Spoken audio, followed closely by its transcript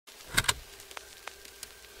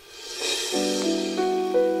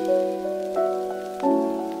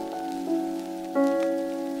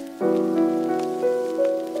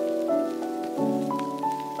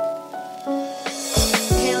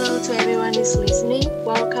listening.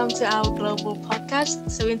 Welcome to our global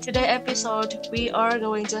podcast. So, in today's episode, we are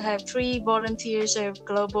going to have three volunteers of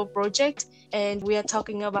global project, and we are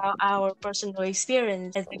talking about our personal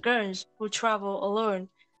experience as the girls who travel alone.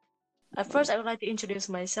 First, I would like to introduce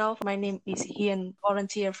myself. My name is Hian,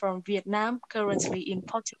 volunteer from Vietnam, currently in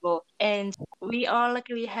Portugal, and we are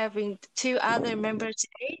luckily having two other members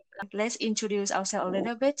today. Let's introduce ourselves a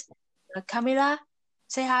little bit. Camila,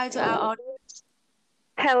 say hi to our audience.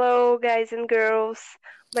 Hello, guys and girls.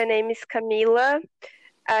 My name is Camila.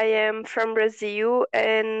 I am from Brazil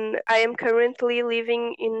and I am currently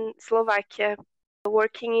living in Slovakia,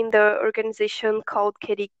 working in the organization called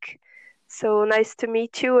KERIC. So nice to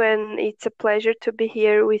meet you, and it's a pleasure to be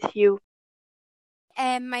here with you.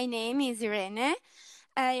 My name is Irene.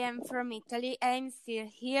 I am from Italy. I'm still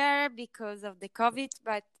here because of the COVID,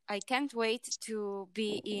 but I can't wait to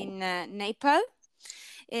be in Nepal,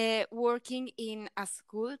 working in a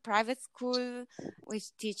school, private school,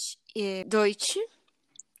 which teach Deutsch.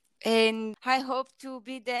 And I hope to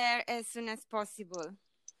be there as soon as possible.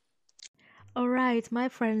 All right, my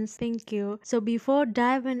friends, thank you. So before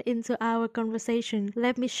diving into our conversation,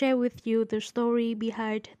 let me share with you the story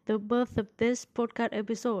behind the birth of this podcast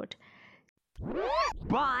episode.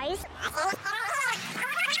 Boys.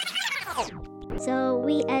 So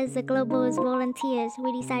we as the Global volunteers,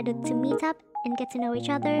 we decided to meet up and get to know each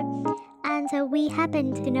other. And we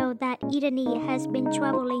happened to know that Irene has been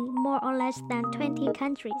traveling more or less than 20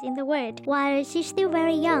 countries in the world, while she's still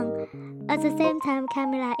very young. At the same time,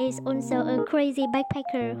 Camila is also a crazy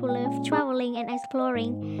backpacker who loves traveling and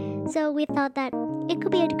exploring. So we thought that it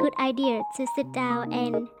could be a good idea to sit down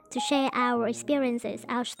and to share our experiences,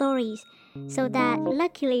 our stories, so that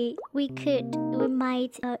luckily we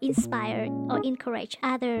might inspire or encourage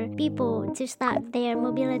other people to start their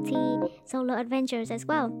mobility solo adventures as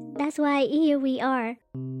well. That's why here we are.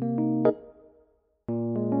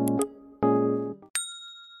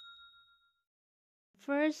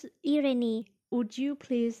 First, Irene, would you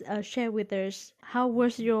please share with us how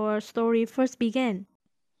was your story first began?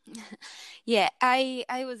 Yeah,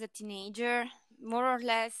 I was a teenager, more or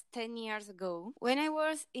less 10 years ago. When I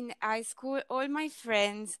was in high school, all my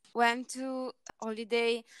friends went to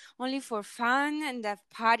holiday only for fun and have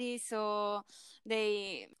parties, so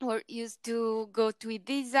they were used to go to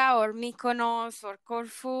Ibiza or Mykonos or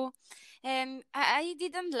Corfu. And I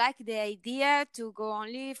didn't like the idea to go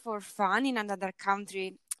only for fun in another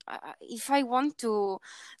country. If I want to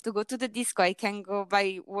go to the disco, I can go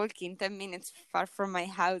by walking 10 minutes far from my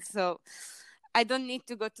house. So I don't need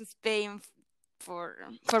to go to Spain for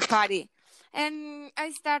party. And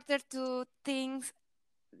I started to think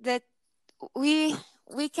that we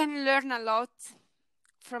can learn a lot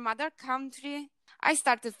from other country. I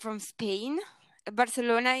started from Spain.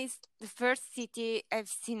 Barcelona is the first city I've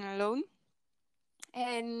seen alone.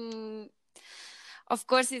 And of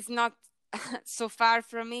course, it's not so far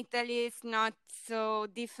from Italy. It's not so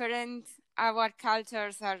different. Our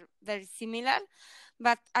cultures are very similar.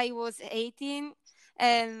 But I was 18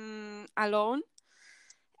 and alone.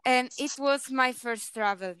 And it was my first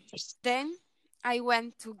travel. Then I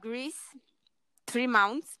went to Greece 3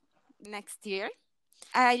 months next year.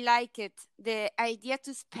 I like it. The idea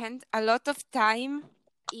to spend a lot of time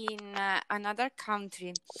in another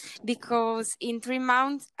country, because in 3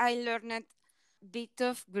 months I learned a bit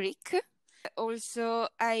of Greek. Also,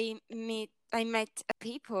 I met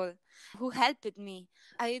people who helped me.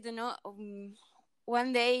 I don't know.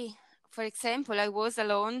 One day, for example, I was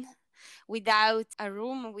alone without a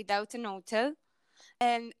room, without an hotel,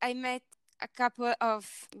 and I met a couple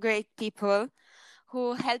of great people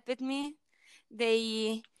who helped me.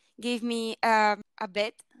 They gave me a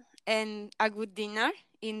bed and a good dinner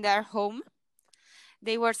in their home.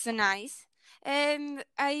 They were so nice, and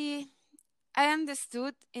I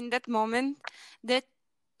understood in that moment that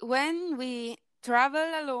when we travel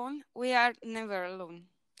alone, we are never alone.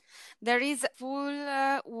 There is a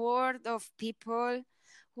full world of people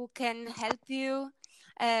who can help you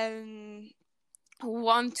and who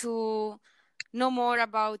want to know more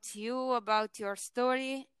about you, about your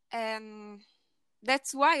story. And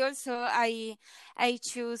that's why also I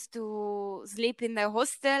choose to sleep in the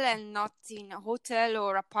hostel and not in a hotel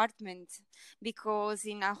or apartment, because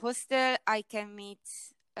in a hostel I can meet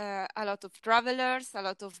a lot of travelers, a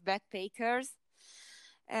lot of backpackers,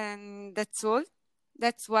 and that's all.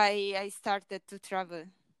 That's why I started to travel.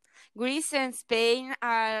 Greece and Spain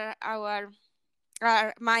are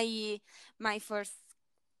my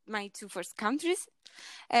two first countries,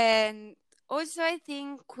 and also I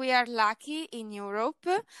think we are lucky in Europe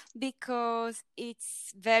because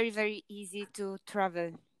it's very, very easy to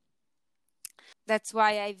travel. That's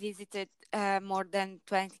why I visited more than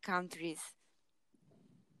 20 countries.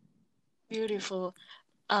 Beautiful.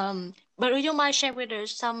 But would you mind sharing with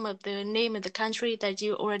us some of the name of the country that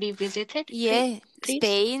you already visited, Yeah, please?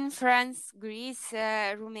 Spain, France, Greece,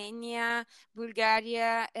 Romania,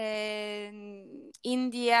 Bulgaria,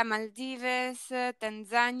 India, Maldives,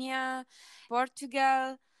 Tanzania,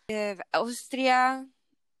 Portugal, Austria,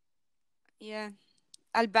 yeah,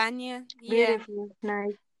 Albania, yeah. Beautiful,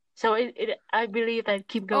 nice. So I believe that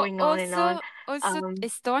keep going on and on. Also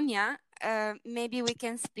Estonia. Maybe we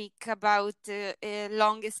can speak about a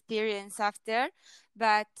long experience after,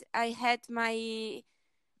 but I had my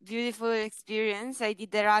beautiful experience. I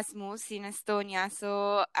did Erasmus in Estonia,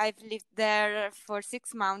 so I've lived there for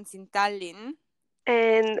 6 months in Tallinn.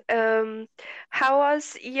 And how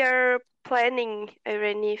was your planning,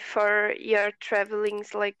 Irene, for your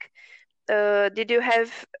travelings? Like, did you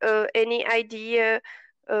have any idea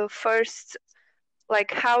first,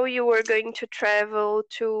 like how you were going to travel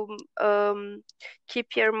to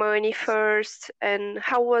keep your money first, and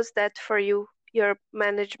how was that for you, your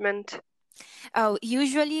management? Oh,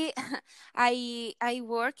 usually I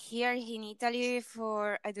work here in Italy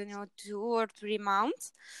for, I don't know, 2 or 3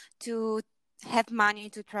 months to have money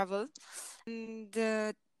to travel. And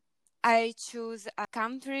I choose a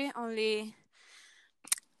country only.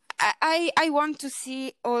 I want to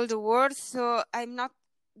see all the world, so I'm not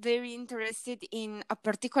very interested in a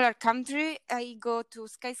particular country. I go to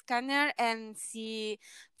Skyscanner and see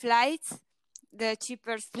flights, the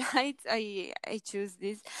cheapest flights. I choose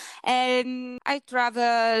this, and I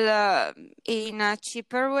travel in a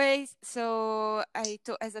cheaper way. So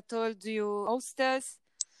as I told you, hostels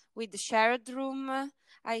with the shared room.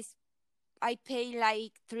 I pay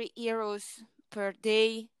like €3 per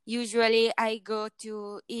day. Usually I go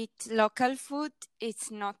to eat local food. It's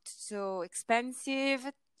not so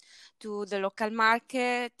expensive, to the local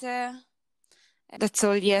market. That's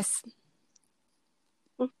all, yes.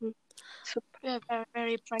 Mm-hmm. Super. Yeah, very,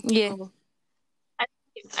 very Yeah. practical.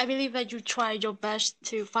 I believe that you try your best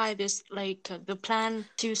to find this the plan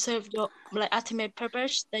to serve your ultimate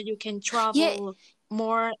purpose, that you can Yeah, travel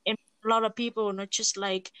more and a lot of people, not just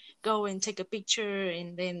go and take a picture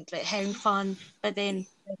and then having fun, but then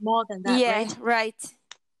more than that, yeah, right? right.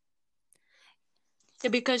 Yeah,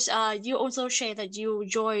 because you also share that you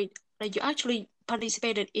enjoyed, you actually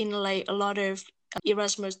participated in a lot of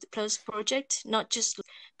Erasmus Plus project, not just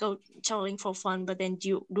go traveling for fun, but then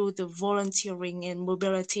you do the volunteering and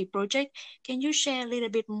mobility project. Can you share a little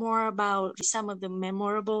bit more about some of the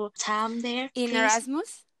memorable time there, In please?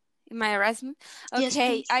 Erasmus? In my Erasmus? Yes,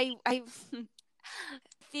 Okay, please. I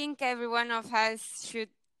think every one of us should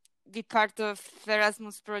be part of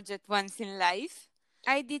Erasmus project once in life.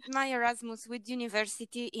 I did my Erasmus with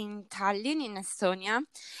university in Tallinn in Estonia.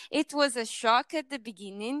 It was a shock at the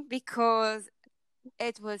beginning because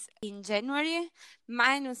it was in January,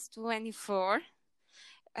 minus 24.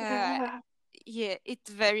 Yeah,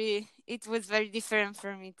 it was very different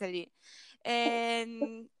from Italy.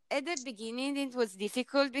 And at the beginning it was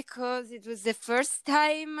difficult because it was the first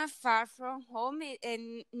time far from home,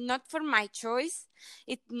 and not for my choice.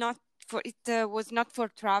 It was not for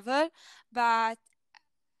travel, but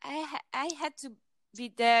I had to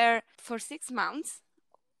be there for 6 months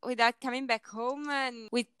without coming back home and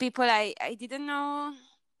with people I didn't know.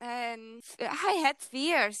 And I had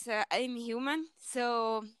fears. I'm human,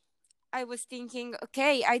 so I was thinking,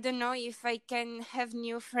 okay, I don't know if I can have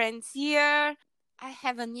new friends here. I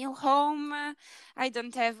have a new home. I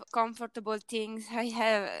don't have comfortable things I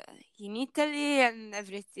have in Italy and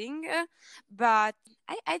everything. But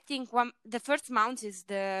I think the first month is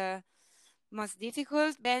the most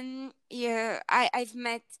difficult. Then I've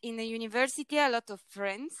met in the university a lot of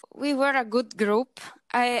friends. We were a good group.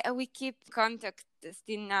 We keep contact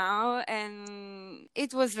still now, and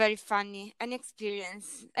it was very funny, an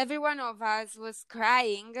experience. Every one of us was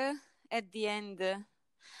crying at the end.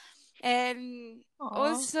 And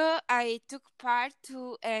also I took part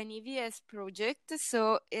to an EVS project.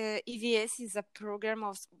 So EVS is a program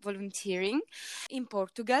of volunteering in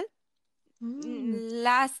Portugal.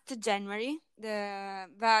 Last January,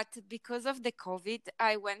 but because of the COVID,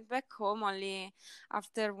 I went back home only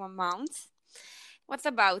after 1 month. What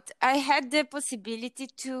about? I had the possibility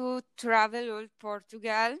to travel all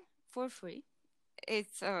Portugal for free.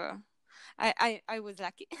 It's I was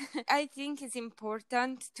lucky. I think it's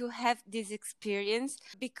important to have this experience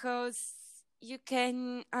because you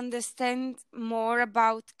can understand more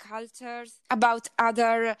about cultures, about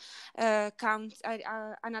other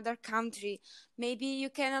another country. Maybe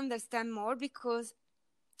you can understand more because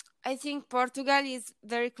I think Portugal is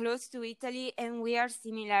very close to Italy and we are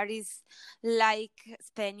similar, is like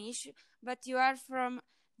Spanish, but you are from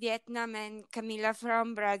Vietnam and Camila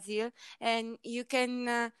from Brazil, and you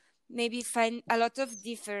can maybe find a lot of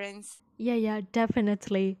difference. Yeah,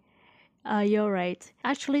 definitely. You're right.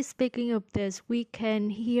 Actually, speaking of this, we can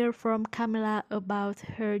hear from Camila about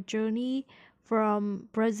her journey from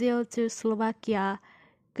Brazil to Slovakia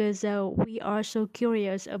because we are so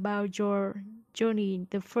curious about your journey.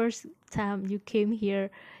 The first time you came here,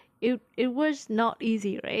 it was not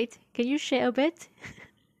easy, right? Can you share a bit?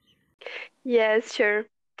 Yes, sure.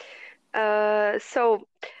 So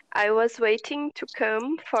I was waiting to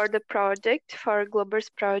come for the project, for Glober's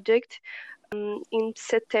project, in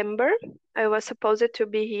September. I was supposed to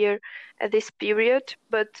be here at this period,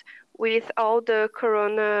 but with all the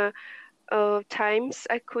corona times,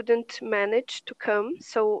 I couldn't manage to come.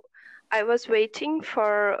 So I was waiting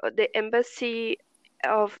for the embassy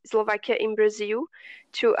of Slovakia in Brazil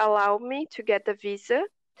to allow me to get a visa,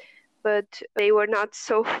 but they were not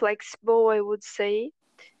so flexible, I would say.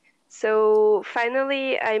 So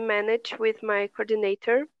finally, I managed with my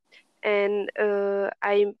coordinator, and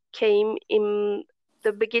I came in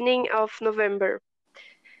the beginning of November.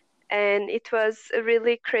 And it was a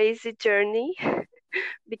really crazy journey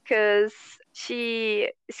because she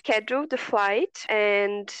scheduled the flight,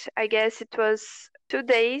 and I guess it was 2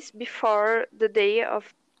 days before the day of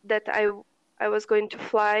that I was going to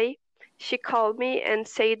fly. She called me and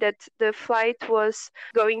said that the flight was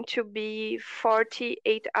going to be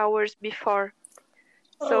 48 hours before.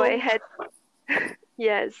 So I Oh, had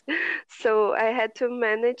yes, so I had to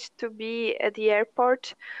manage to be at the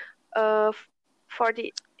airport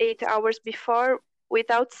 48 hours before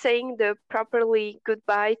without saying the properly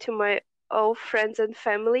goodbye to my all friends and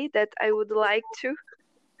family that I would like to.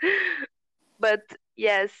 But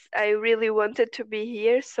yes, I really wanted to be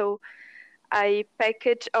here, so I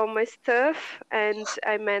packaged all my stuff and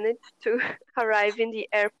I managed to arrive in the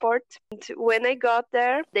airport. And when I got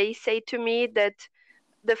there, they say to me that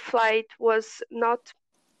the flight was not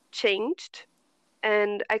changed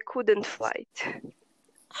and I couldn't fly it.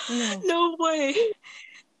 No. no way.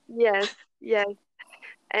 Yes, yes.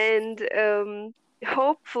 And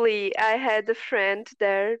hopefully I had a friend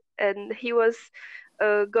there and he was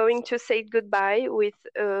going to say goodbye with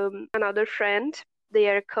another friend. They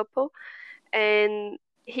are a couple, and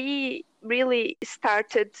he really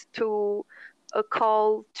started to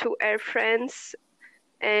call to Air France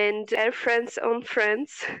and Air France on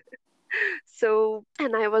friends. So,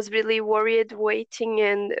 and I was really worried, waiting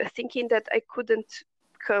and thinking that I couldn't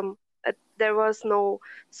come. There was no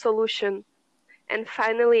solution. And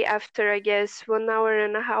finally, after I guess 1 hour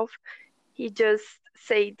and a half, he just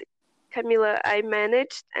said, "Camila, I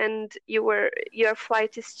managed, and your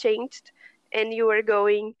flight is changed, and you are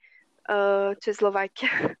going to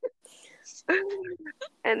Slovakia."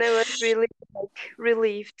 And I was really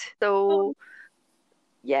relieved. So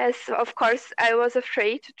yes, of course, I was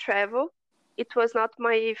afraid to travel. It was not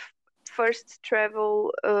my first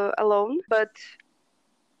travel alone, but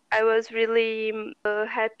I was really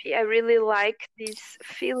happy. I really like this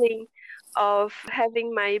feeling of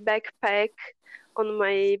having my backpack on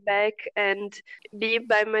my back and be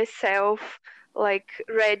by myself, like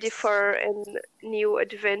ready for a new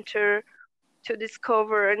adventure, to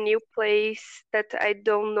discover a new place that I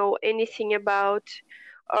don't know anything about,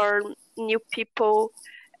 or new people,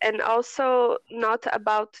 and also not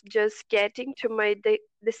about just getting to my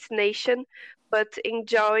destination, but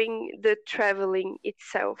enjoying the traveling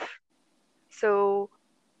itself. So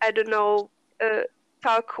I don't know,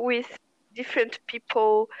 talk with different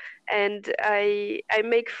people, and I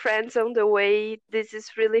make friends on the way. This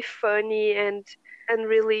is really funny and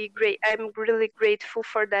really great. I'm really grateful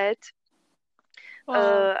for that. Wow.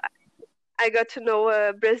 Uh, I got to know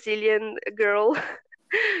a Brazilian girl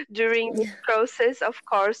during this process. Of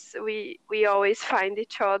course, we always find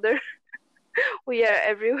each other. We are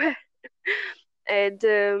everywhere, and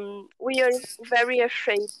we are very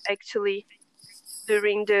afraid actually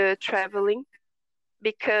during the traveling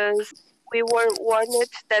because we were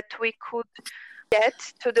warned that we could get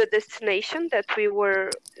to the destination that we were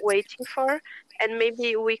waiting for, and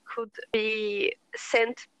maybe we could be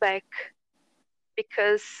sent back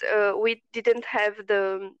because we didn't have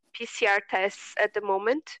the PCR tests at the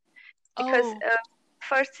moment. Because Oh,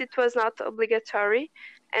 first, it was not obligatory,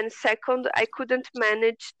 and second, I couldn't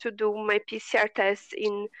manage to do my PCR test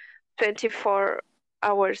in 24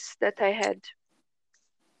 hours that I had.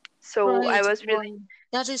 So I right. was really Wow.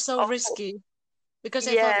 That is so awful. risky because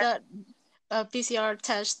I thought Yeah, that a PCR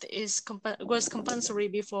test was compulsory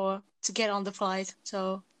before to get on the flight.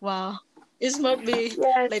 So, wow. It might be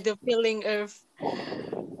Yes, like the feeling of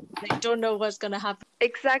like don't know what's gonna happen.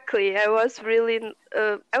 exactly. I was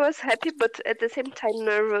happy, but at the same time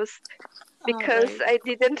nervous All because right. I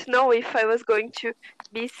didn't know if I was going to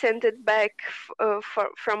be sent it back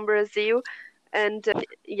from Brazil. And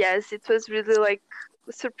yes, it was really like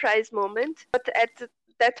a surprise moment. But at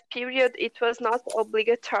that period, it was not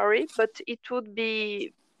obligatory, but it would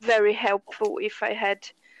be very helpful if I had.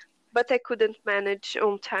 But I couldn't manage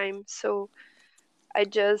on time, so I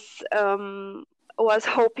just was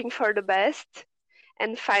hoping for the best.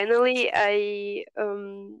 And finally, I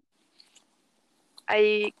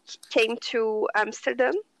came to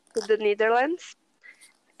Amsterdam, to the Netherlands,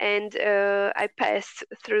 and I passed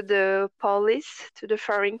through the police, to the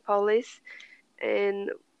foreign police,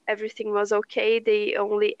 and everything was okay. They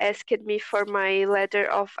only asked me for my letter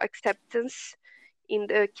of acceptance in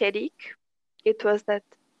the KEDIC. It was that.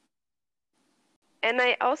 And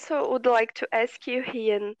I also would like to ask you,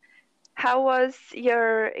 Ian, how was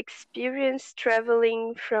your experience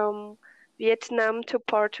traveling from Vietnam to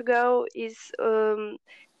Portugal? Is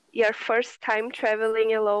your first time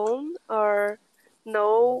traveling alone, or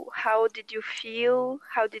no? How did you feel?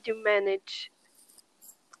 How did you manage?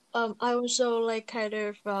 I also like kind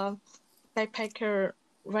of backpacker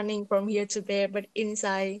running from here to there, but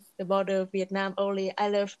inside the border of Vietnam only. I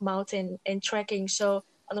love mountain and trekking, so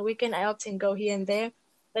on the weekend I often go here and there.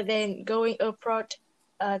 But then going abroad,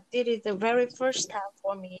 this is the very first time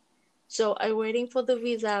for me. So I waiting for the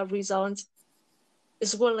visa results.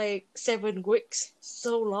 It's for like 7 weeks,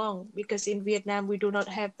 so long because in Vietnam we do not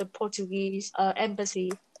have the Portuguese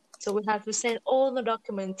embassy, so we have to send all the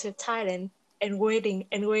documents to Thailand and waiting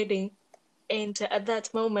and waiting. And at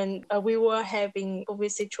that moment, we were having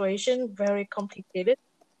COVID situation very complicated.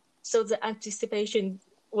 So the anticipation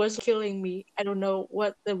was killing me. I don't know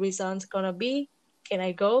what the result's gonna be. Can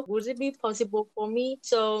I go? Would it be possible for me?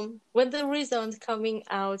 So when the results coming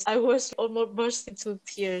out, I was almost bursting into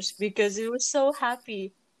tears because it was so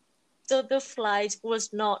happy. So the flight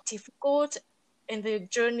was not difficult, and the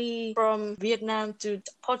journey from Vietnam to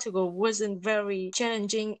Portugal wasn't very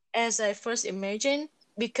challenging as I first imagined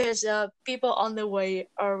because people on the way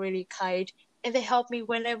are really kind and they help me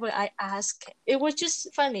whenever I ask. It was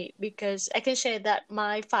just funny because I can share that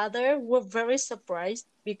my father was very surprised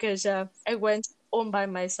because I went on by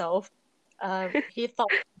myself. He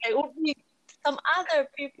thought there would be some other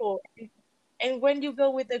people, and when you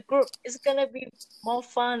go with a group, it's gonna be more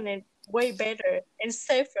fun and way better and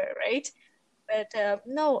safer, right? But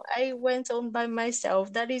no, I went on by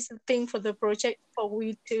myself. That is the thing for the project, for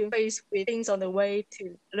we to face with things on the way,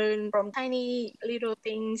 to learn from tiny little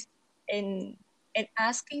things, and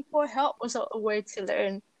asking for help was a way to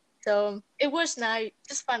learn. So it was nice,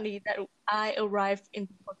 just funny that I arrived in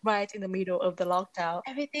right in the middle of the lockdown.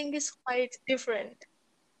 Everything is quite different.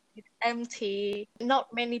 It's empty,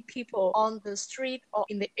 not many people on the street or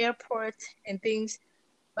in the airport and things.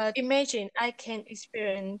 But imagine I can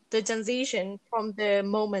experience the transition from the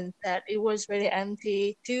moment that it was really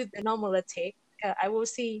empty to the normality. I will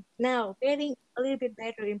see now getting a little bit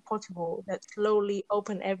better in Portugal that slowly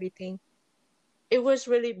open everything. It was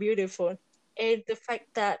really beautiful. And the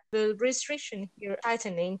fact that the restriction here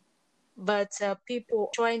tightening, but people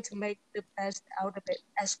trying to make the best out of it,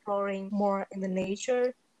 exploring more in the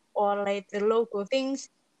nature or like the local things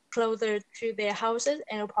closer to their houses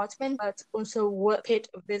and apartments, but also worth it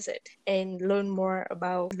a visit and learn more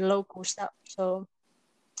about the local stuff. So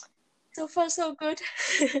far so good.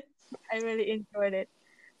 I really enjoyed it.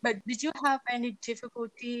 But did you have any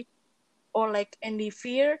difficulty or like any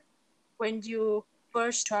fear when you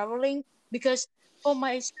first traveling? Because for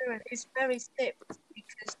my experience, it's very safe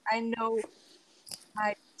because I know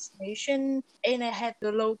my destination and I had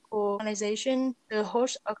the local organization, the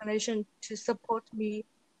host organization to support me.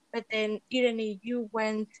 But then Irene, you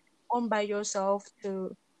went on by yourself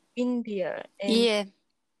to India and Yeah.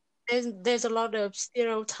 there's a lot of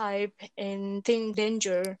stereotype and thing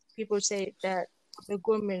danger. People say that the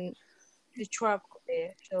women to travel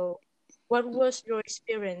there. So what was your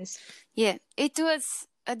experience? Yeah, it was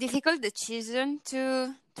a difficult decision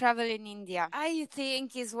to travel in India. I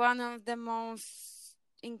think it's one of the most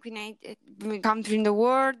incriminated country in the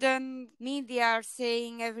world, and media are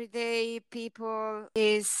saying every day people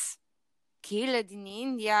is killed in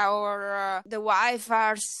India, or the wife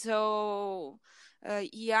are so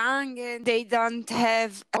young and they don't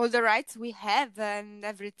have all the rights we have and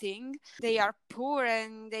everything. They are poor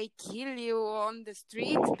and they kill you on the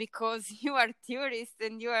street because you are tourist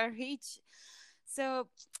and you are rich. So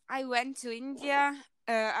I went to India.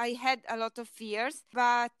 I had a lot of fears,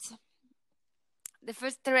 but the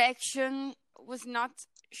first reaction was not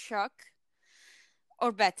shock.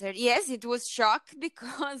 or better. Yes, it was shock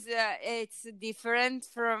because it's different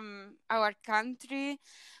from our country,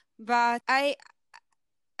 but I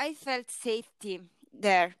felt safety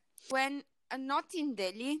there. When not in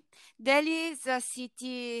Delhi, Delhi is a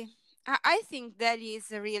city. I think Delhi is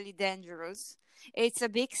really dangerous. It's a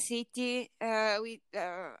big city with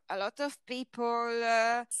a lot of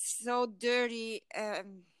people, so dirty.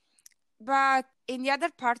 But in the other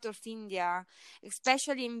part of India,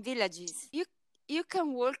 especially in villages, you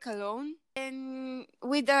can walk alone and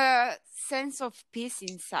with a sense of peace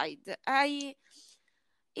inside.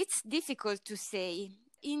 It's difficult to say.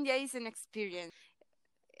 India is an experience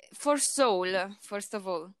for soul, first of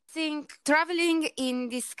all. I think traveling in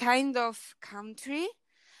this kind of country,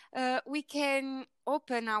 we can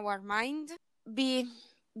open our mind, be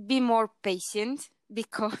more patient,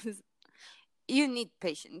 because you need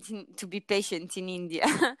patience to be patient in India.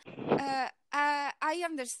 I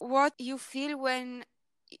understand what you feel when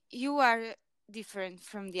you are different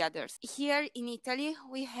from the others. Here in Italy,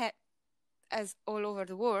 we have, as all over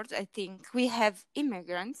the world, I think, we have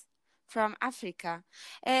immigrants from Africa,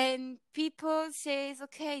 and people say,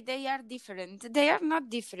 okay, they are different. They are not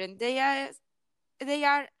different. They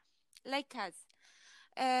are like us.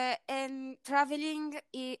 And traveling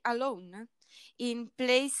alone in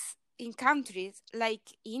countries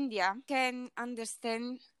like India can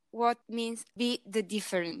understand what means be the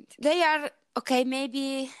different. They are okay.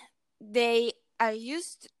 Maybe they are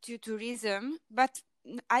used to tourism, but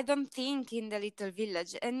I don't think in the little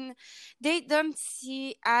village, and they don't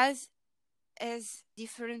see us as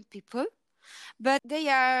different people, but they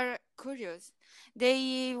are curious.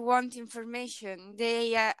 They want information.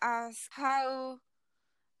 They ask how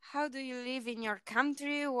do you live in your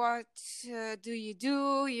country? What do you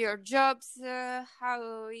do? Your jobs?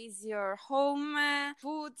 How is your home?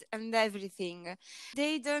 Food and everything.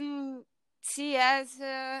 They don't see us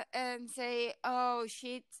and say, "Oh,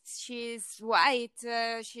 she's white.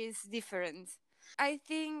 She's different." I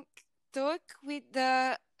think talk with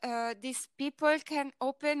these people can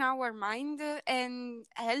open our mind and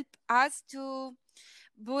help us to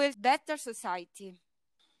build better society.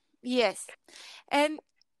 Yes, and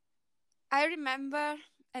I remember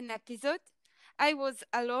an episode. I was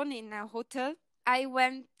alone in a hotel. I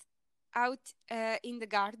went out in the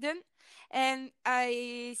garden and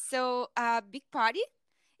I saw a big party.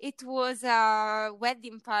 It was a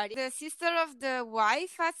wedding party. The sister of the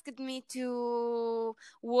wife asked me to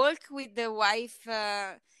walk with the wife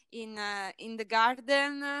in the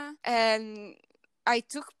garden, and I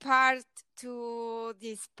took part to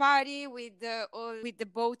this party with the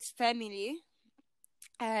both family,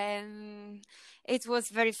 and it was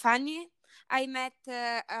very funny. I met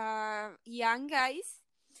young guys,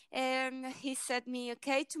 and he said me,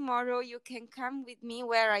 okay, tomorrow you can come with me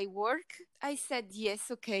where I work. I said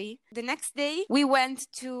yes, okay. The next day we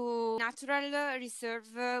went to natural reserve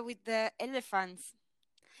with the elephants.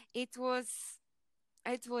 It was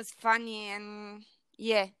funny, and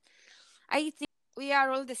yeah, I think we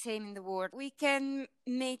are all the same in the world. We can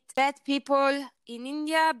meet bad people in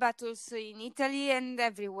India, but also in Italy and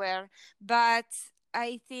everywhere. But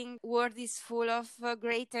I think the world is full of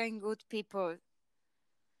great and good people.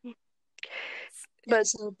 But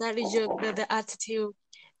so that is the attitude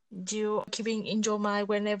you keeping in your mind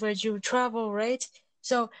whenever you travel, right?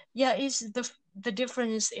 So yeah, it's the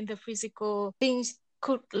difference in the physical things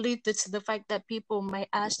could lead to the fact that people might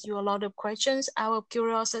ask you a lot of questions out of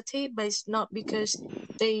curiosity, but it's not because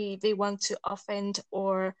they want to offend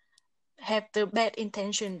or have the bad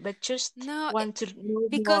intention, but just want to know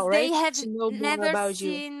because more, they right? have To know more never about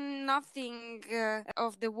you. seen nothing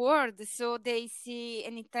of the world, so they see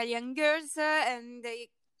an Italian girls and they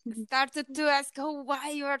started to ask, "Oh, why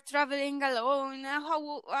you are traveling alone?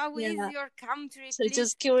 How is Yeah. your country?" So Please.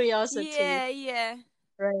 just curiosity. Yeah.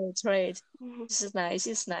 Right. This is nice.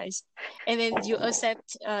 It's nice. And then you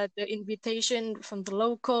accept the invitation from the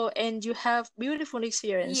local, and you have beautiful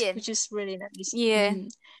experience, Yeah. which is really nice. Yeah.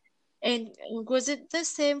 And was it the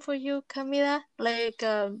same for you, Camila? Like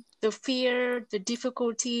the fear, the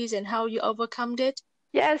difficulties, and how you overcome it?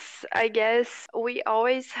 Yes, I guess we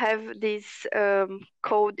always have this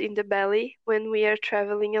cold in the belly when we are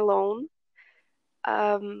traveling alone.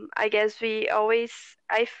 I guess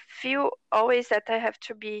I feel always that I have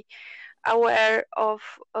to be aware of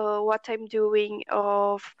what I'm doing,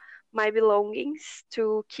 of my belongings,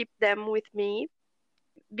 to keep them with me.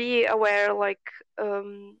 Be aware, like,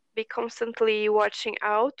 be constantly watching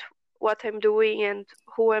out what I'm doing and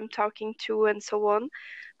who I'm talking to and so on.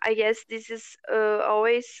 I guess this is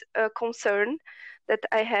always a concern that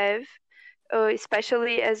I have,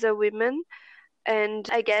 especially as a woman. And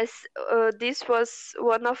I guess this was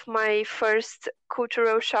one of my first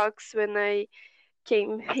cultural shocks when I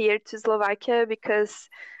came here to Slovakia, because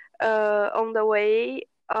on the way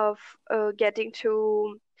of getting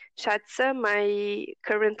to Shatsa, my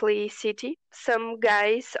currently city, some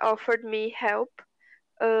guys offered me help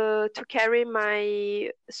to carry my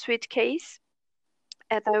suitcase,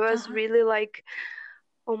 and I was Uh-huh. really like,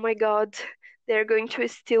 oh my god, they're going to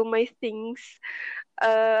steal my things.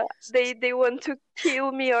 They want to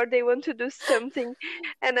kill me, or they want to do something,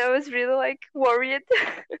 and I was really like worried.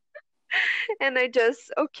 And I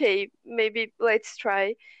just, okay, maybe let's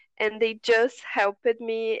try. And they just helped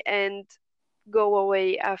me and go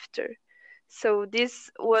away after. So this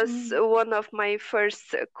was Mm. one of my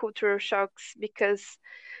first cultural shocks, because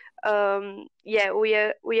yeah, we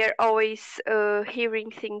are always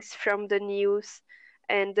hearing things from the news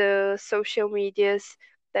and the social medias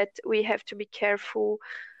that we have to be careful.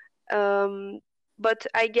 um, but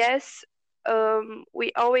I guess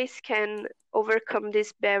we always can overcome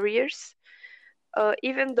these barriers,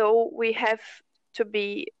 even though we have to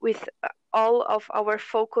be with all of our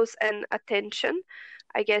focus and attention.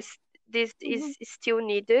 I guess this Mhm. is still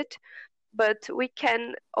needed, but we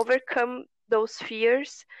can overcome those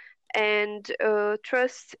fears and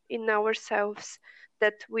trust in ourselves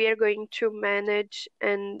that we are going to manage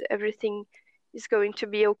and everything is going to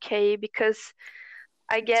be okay, because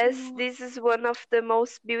I guess Oh, this is one of the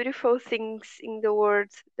most beautiful things in the world,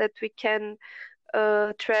 that we can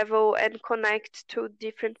travel and connect to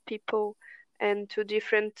different people and to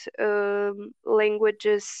different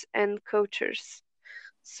languages and cultures.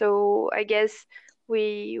 So I guess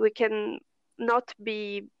we can not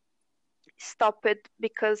be stopped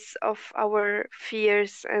because of our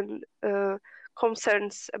fears and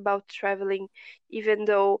concerns about traveling, even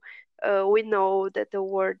though we know that the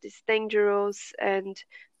world is dangerous and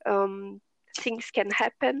um, things can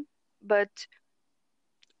happen, but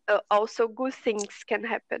also good things can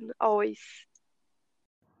happen always.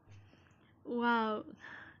 wow,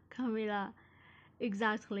 Camila.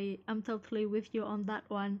 Exactly. I'm totally with you on that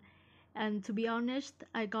one. And to be honest,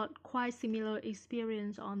 I got quite similar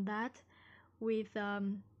experience on that with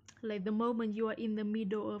like the moment you are in the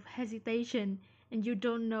middle of hesitation and you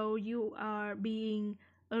don't know you are being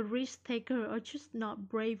a risk taker or just not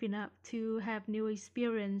brave enough to have new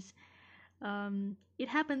experience. It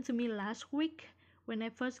happened to me last week when I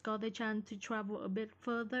first got the chance to travel a bit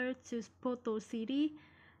further to Poto City,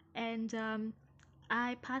 and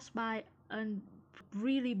I passed by a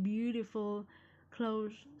really beautiful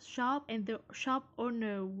clothes shop, and the shop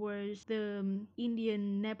owner was the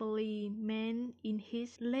Indian Nepali man in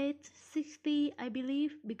his late 60s, I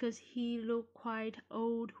believe, because he looked quite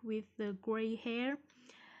old with the gray hair.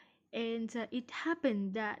 And it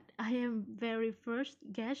happened that I am very first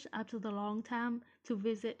guest after the long time to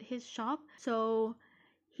visit his shop. So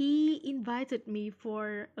he invited me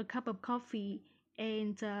for a cup of coffee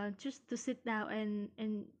and just to sit down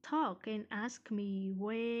and talk and ask me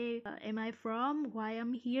where am I from, why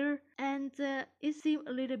I'm here. And it seemed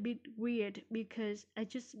a little bit weird because I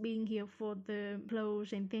just been here for the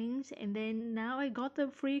clothes and things, and then now I got a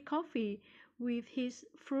free coffee with his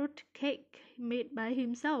fruit cake made by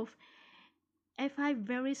himself. I find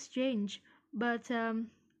very strange, but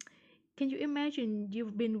can you imagine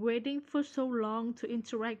you've been waiting for so long to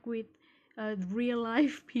interact with real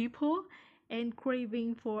life people and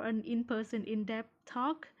craving for an in-person in-depth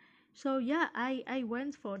talk? So yeah, I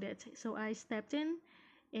went for that. So I stepped in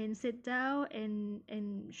and sit down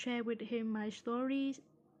and share with him my stories,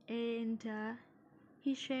 and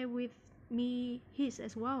he shared with me his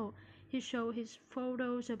as well. He showed his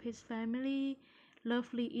photos of his family,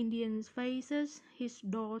 lovely Indian faces, his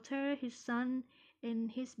daughter, his son,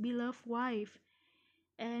 and his beloved wife.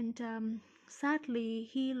 And sadly,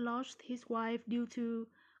 he lost his wife due to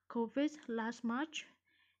COVID last March,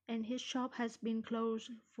 and his shop has been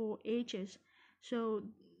closed for ages. So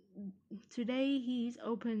today he's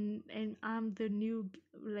open, and I'm the new,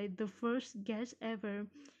 like the first guest ever.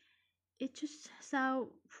 It just sounds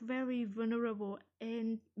very vulnerable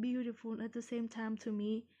and beautiful at the same time to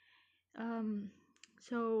me. Um,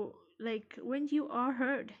 so like when you are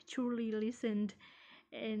heard, truly listened,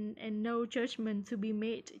 and no judgment to be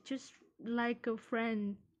made, just like a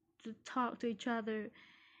friend to talk to each other,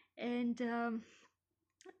 and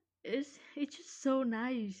it's just so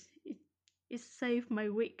nice. It saved my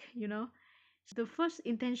week, you know. The first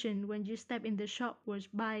intention when you step in the shop was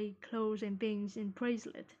buy clothes and things and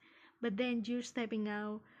bracelet, but then you stepping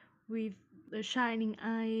out with the shining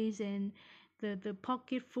eyes and the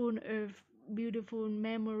pocket full of beautiful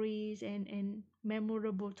memories and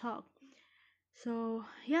memorable talk. So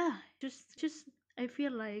yeah, just I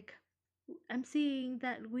feel like I'm seeing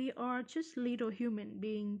that we are just little human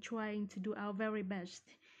being trying to do our very best,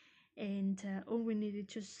 and all we need is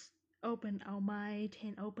just open our mind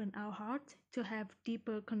and open our heart to have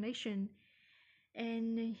deeper connection.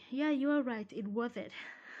 And yeah, you are right, it worth it.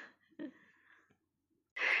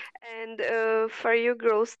 And for you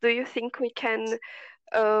girls, do you think we can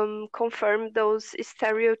confirm those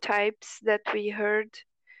stereotypes that we heard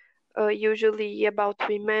usually about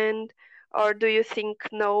women? Or do you think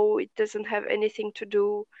no, it doesn't have anything to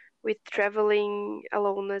do with traveling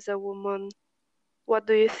alone as a woman? What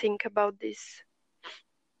do you think about this?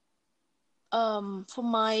 For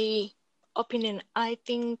my opinion, I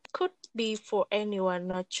think could be for anyone,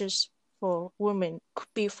 not just for women.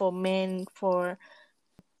 Could be for men, for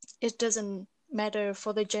it doesn't matter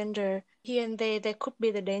for the gender. Here and there could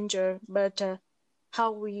be the danger, but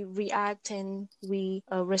how we react and we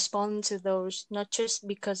respond to those, not just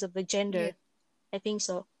because of the gender. Yeah. I think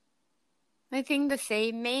so. I think the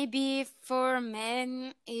same. Maybe for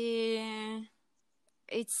men,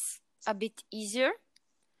 it's a bit easier.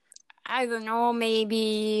 I don't know.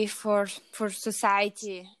 Maybe for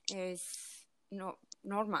society is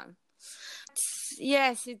normal.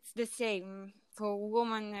 Yes, it's the same for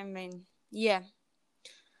women and men. Yeah.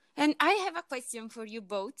 And I have a question for you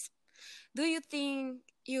both. Do you think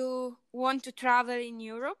you want to travel in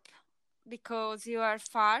Europe because you are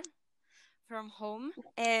far from home?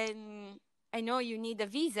 And I know you need a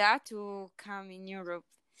visa to come in Europe.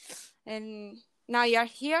 And now you're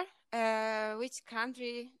here. Which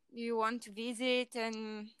country do you want to visit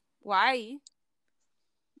and why?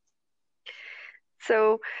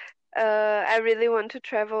 So I really want to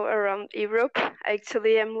travel around Europe.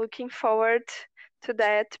 Actually, I'm looking forward to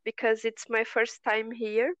that because it's my first time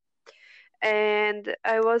here. And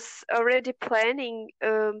I was already planning,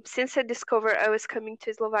 since I discovered I was coming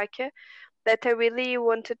to Slovakia, that I really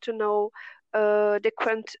wanted to know the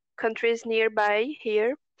countries nearby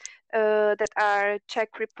here that are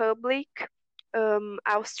Czech Republic,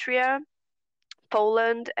 Austria,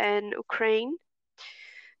 Poland, and Ukraine,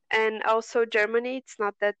 and also Germany. It's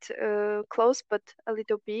not that close, but a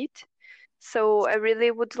little bit. So I really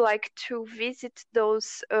would like to visit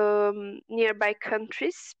those nearby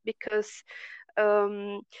countries because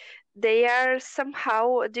they are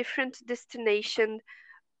somehow a different destination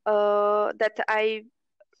that I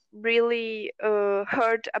really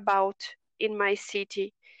heard about in my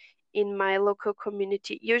city, in my local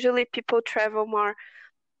community. Usually, people travel more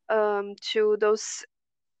to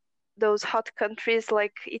those hot countries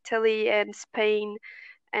like Italy and Spain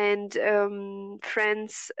and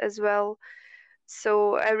France as well.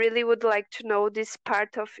 So I really would like to know this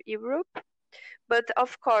part of Europe. But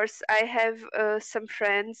of course, I have some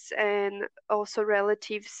friends and also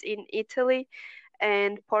relatives in Italy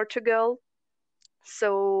and Portugal.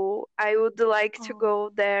 So I would like to go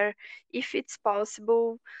there if it's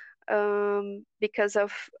possible because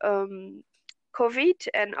of COVID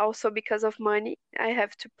and also because of money. I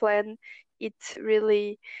have to plan it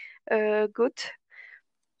really good.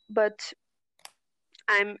 But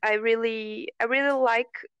I really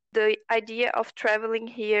like the idea of traveling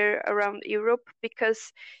here around Europe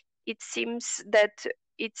because it seems that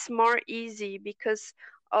it's more easy because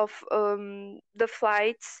of the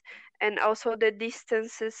flights, and also the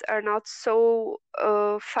distances are not so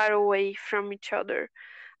far away from each other.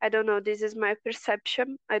 I don't know, this is my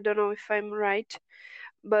perception. I don't know if I'm right,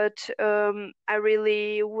 but I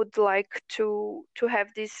really would like to have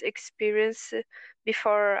this experience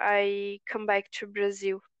before I come back to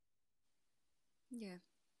Brazil. Yeah.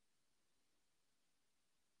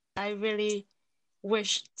 I really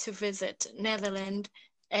wish to visit Netherlands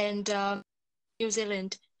and New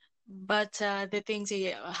Zealand, but the things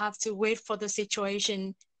you have to wait for the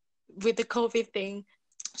situation with the COVID thing.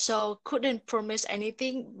 So couldn't promise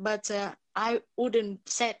anything, but I wouldn't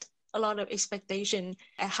set a lot of expectation.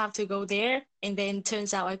 I have to go there, and then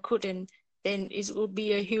turns out I couldn't. Then it would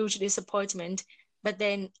be a huge disappointment. But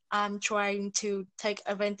then I'm trying to take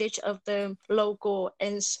advantage of the local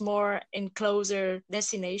and small and closer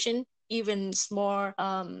destination, even small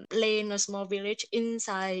lane or small village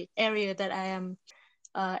inside area that I am,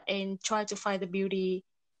 and try to find the beauty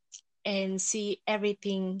and see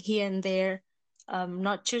everything here and there,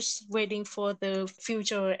 not just waiting for the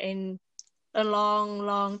future and a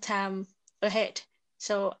long time ahead.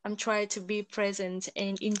 So I'm trying to be present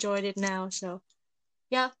and enjoy it now. So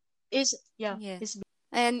yeah, it's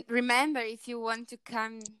And remember, if you want to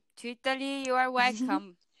come to Italy, you are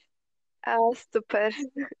welcome. Super.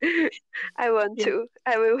 I want to.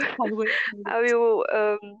 I will. I will. I will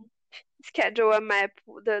schedule a map,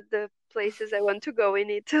 the places I want to go in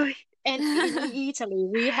Italy. And in Italy,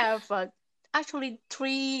 we have actually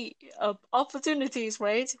three opportunities,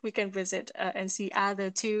 right? We can visit and see other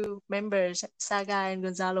two members, Saga and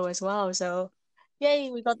Gonzalo as well. So, yay,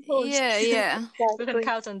 we got both. Yeah, yeah. We can Exactly.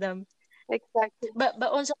 count on them. Exactly. But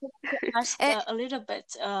also I want to ask Eh, a little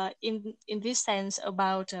bit in this sense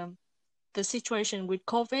about the situation with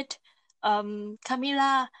COVID.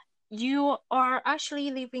 Camila, you are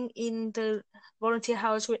actually living in the volunteer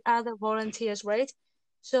house with other volunteers, right?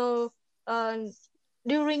 So,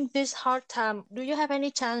 during this hard time, do you have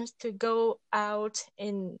any chance to go out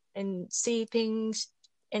and see things?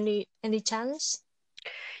 Any chance?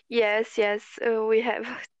 Yes, yes, we have.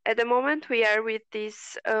 At the moment, we are with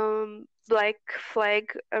this black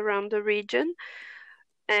flag around the region,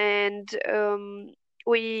 and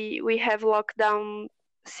we have lockdown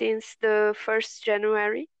since the 1st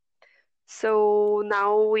January. So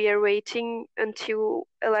now we are waiting until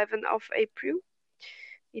 11th of April.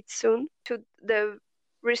 It's soon to the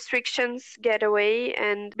restrictions get away,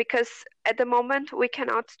 and because at the moment we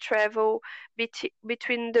cannot travel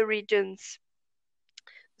between the regions.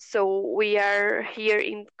 So we are here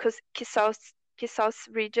in Kisos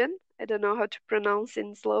region. I don't know how to pronounce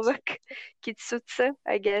in Slovak. Kisuce,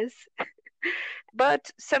 I guess. But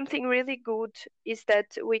something really good is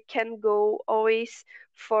that we can go always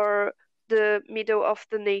for the middle of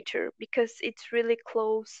the nature because it's really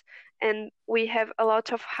close and we have a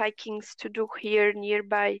lot of hikings to do here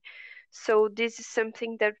nearby. So this is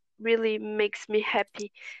something that really makes me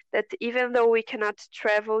happy that even though we cannot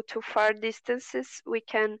travel to far distances, we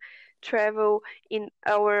can travel in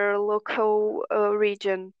our local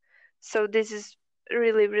region. So this is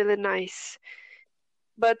really, really nice.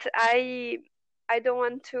 But I don't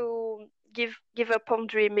want to give up on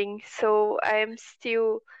dreaming, so I am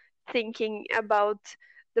still thinking about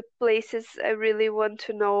the places I really want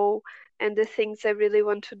to know and the things I really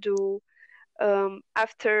want to do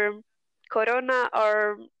after Corona,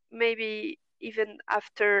 or maybe even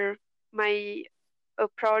after my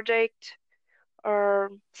project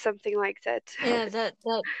or something like that. Yeah,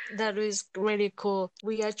 that is really cool.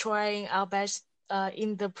 We are trying our best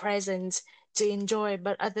in the present to enjoy,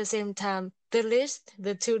 but at the same time, the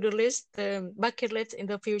to-do list, the bucket list in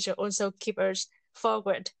the future also keep us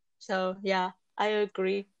forward. So yeah, I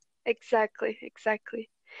agree. Exactly, exactly.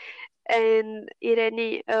 And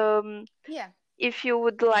Irene, yeah. if you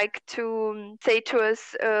would like to say to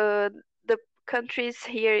us the countries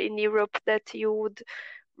here in Europe that you would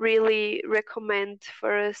really recommend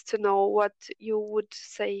for us to know, what you would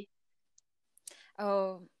say.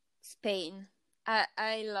 Oh, Spain.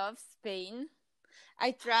 I love Spain.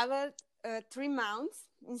 I traveled 3 months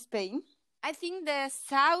in Spain. I think the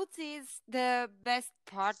south is the best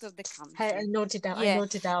part of the country. I note it down. I Yeah,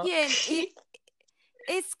 note it down. yeah, and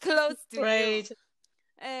it's close to you. Right.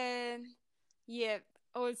 And yeah,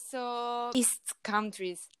 also east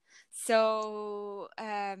countries. So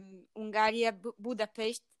Hungary,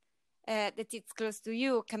 Budapest, that it's close to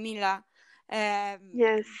you, Camila.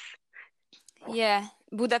 Yes. Yeah,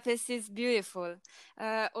 Budapest is beautiful.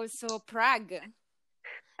 Also Prague.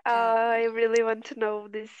 I really want to know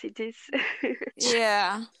these cities.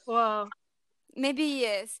 Yeah. Wow. Maybe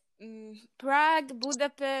yes. Prague,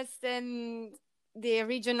 Budapest, and the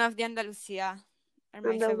region of the Andalusia are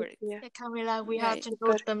my favorites. Yeah. Yeah, Camila, we have Right. to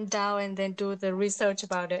note them down and then do the research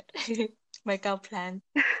about it. Make our plan.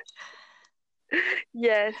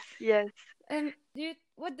 Yes, yes.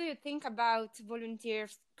 What do you think about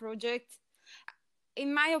volunteers project?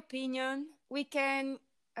 In my opinion, we can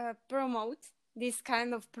promote this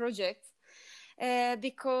kind of project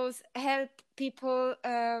because help people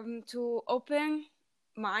to open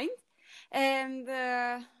mind and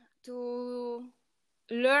to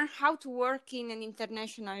learn how to work in an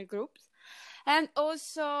international groups, and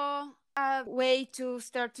also a way to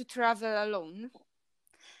start to travel alone.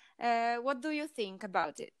 What do you think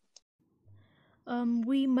about it?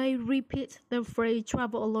 We may repeat the phrase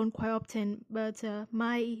travel alone quite often, but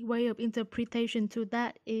my way of interpretation to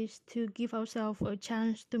that is to give ourselves a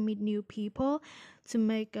chance to meet new people, to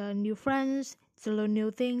make new friends, to learn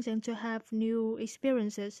new things, and to have new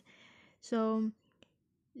experiences. So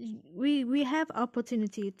we have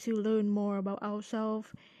opportunity to learn more about ourselves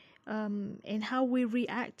and how we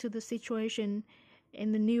react to the situation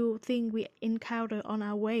and the new thing we encounter on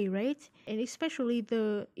our way, right? And especially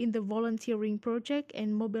in the volunteering project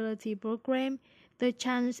and mobility program, the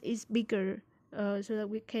chance is bigger so that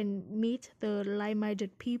we can meet the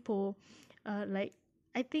like-minded people. Like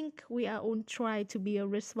I think we are on try to be a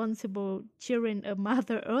responsible children of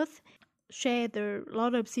Mother Earth. share the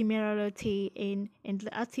lot of similarity in the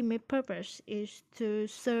ultimate purpose is to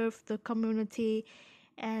serve the community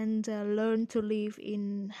and learn to live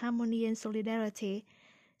in harmony and solidarity.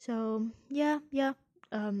 So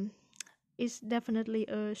it's definitely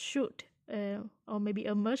a should or maybe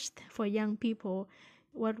a must for young people.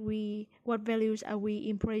 What values are we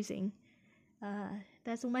embracing?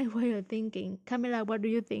 That's my way of thinking. Camila, what do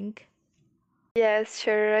you think? Yes,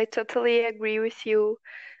 sure. I totally agree with you.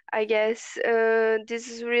 I guess this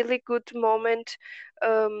is a really good moment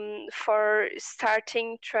for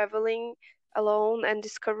starting traveling alone and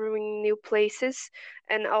discovering new places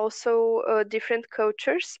and also different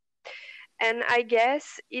cultures. And I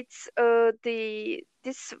guess it's the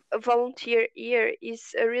this volunteer year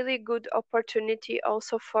is a really good opportunity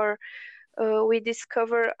also for we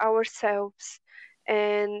discover ourselves,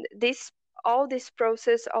 and this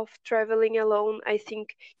process of traveling alone, I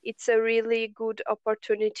think it's a really good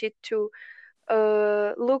opportunity to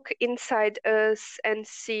look inside us and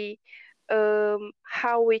see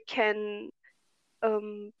how we can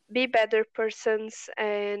be better persons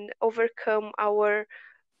and overcome our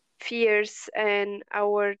fears and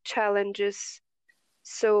our challenges.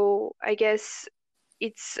 So I guess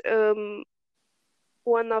it's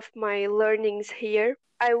one of my learnings here.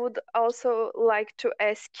 I would also like to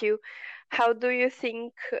ask you, how do you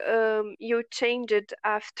think you changed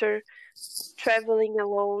after traveling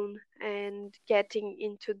alone and getting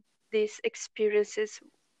into these experiences?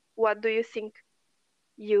 What do you think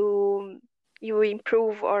you you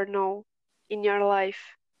improve or no in your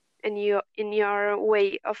life and in your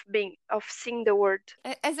way of seeing the world?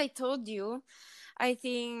 As I told you, I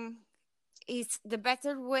think it's the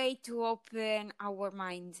better way to open our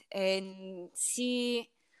mind and see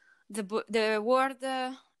the world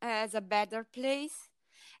as a better place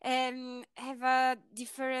and have a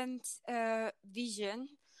different vision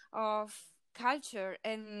of culture,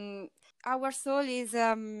 and our soul is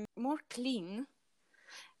more clean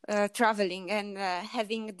traveling and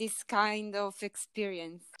having this kind of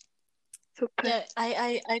experience. Super. Yeah,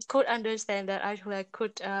 I could understand that. Actually, I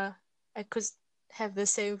could have the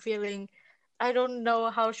same feeling. I don't know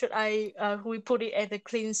how should we put it as a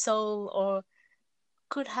clean soul, or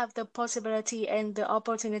could have the possibility and the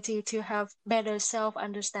opportunity to have better self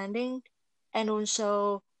understanding, and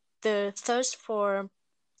also the thirst for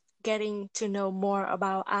getting to know more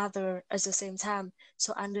about other at the same time.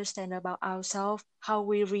 So understand about ourselves, how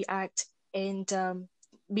we react, and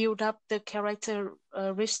build up the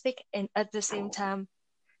characteristic, and at the same time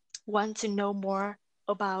want to know more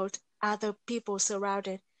about other people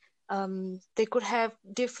surrounded. They could have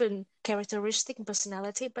different characteristic and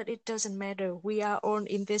personality, but it doesn't matter. We are all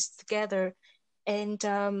in this together,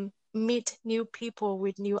 and meet new people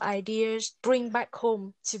with new ideas, bring back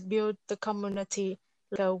home to build the community.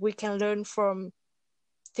 We can learn from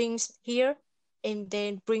things here and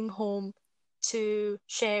then bring home to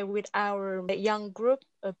share with our young group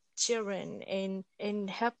of children, and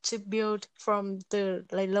help to build from the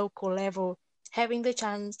local level. Having the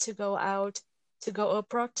chance to go out, to go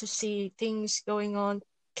abroad to see things going on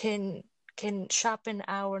can sharpen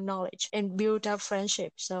our knowledge and build our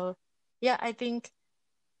friendship. So yeah, I think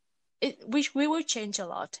we will change a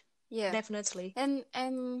lot. Yeah, definitely. and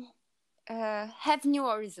have new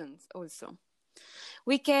horizons also.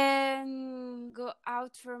 We can go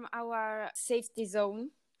out from our safety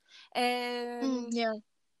zone, and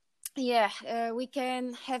we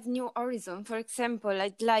can have new horizon. For example,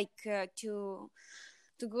 I'd like to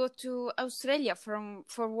go to Australia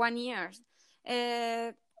for 1 year.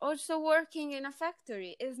 Also, working in a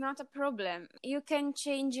factory is not a problem. You can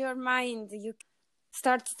change your mind. You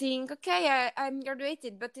start to think, okay, I'm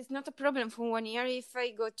graduated, but it's not a problem for 1 year if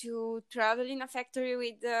I go to travel in a factory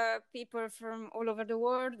with people from all over the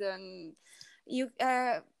world, and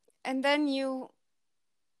then you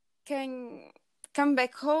can come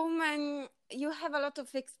back home and you have a lot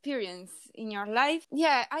of experience in your life.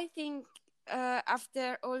 Yeah, I think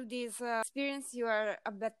after all this experience, you are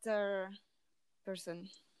a better person.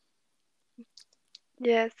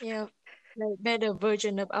 Yes. Yeah, like better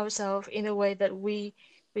version of ourselves in a way that we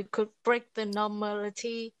could break the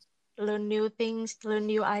normality, learn new things, learn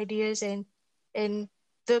new ideas, and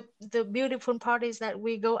the beautiful part is that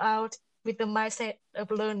we go out with the mindset of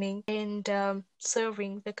learning and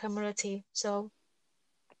serving the community. So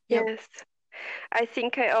yep. Yes. I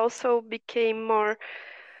think I also became more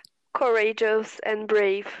courageous and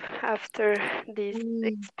brave after this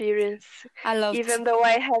experience. A lot. Even though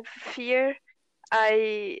I have fear,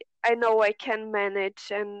 I know I can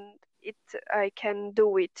manage and I can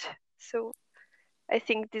do it. So I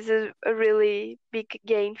think this is a really big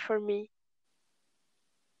gain for me.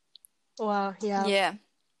 Wow, yeah. Yeah.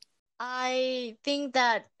 I think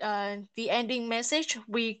that the ending message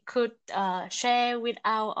we could share with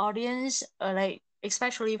our audience, like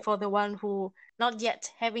especially for the one who not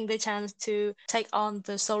yet having the chance to take on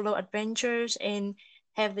the solo adventures and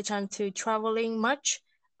have the chance to traveling much.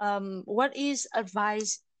 What is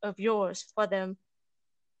advice of yours for them,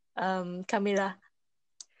 Camila?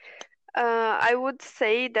 I would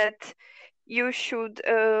say that you should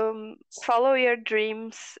follow your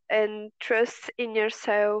dreams and trust in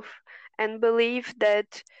yourself and believe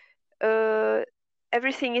that uh,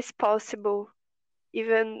 everything is possible.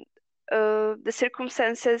 Even the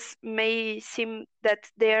circumstances may seem that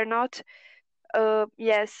they are not.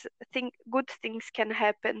 Yes, think good things can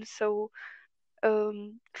happen. So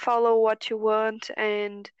follow what you want,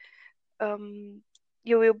 and um,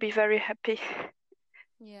 you will be very happy.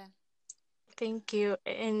 Yeah. Thank you.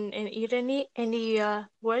 And Irene, any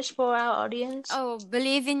words for our audience? Oh,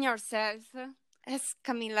 believe in yourself. As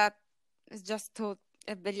Camila just told,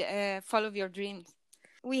 follow your dreams.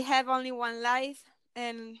 We have only one life,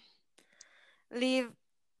 and live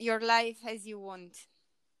your life as you want.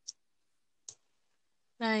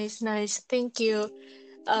 Nice, nice. Thank you.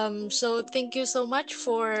 So thank you so much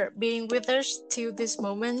for being with us to this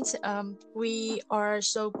moment. We are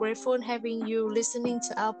so grateful having you listening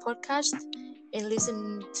to our podcast and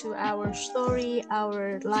listen to our story,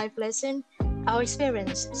 our life lesson, our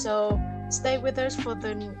experience. So stay with us for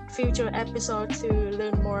the future episode to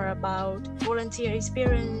learn more about volunteer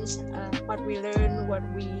experience, what we learn, what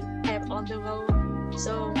we have on the road.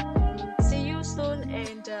 So see you soon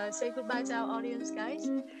and say goodbye to our audience, guys.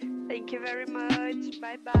 Thank you very much.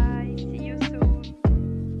 Bye bye. See you soon.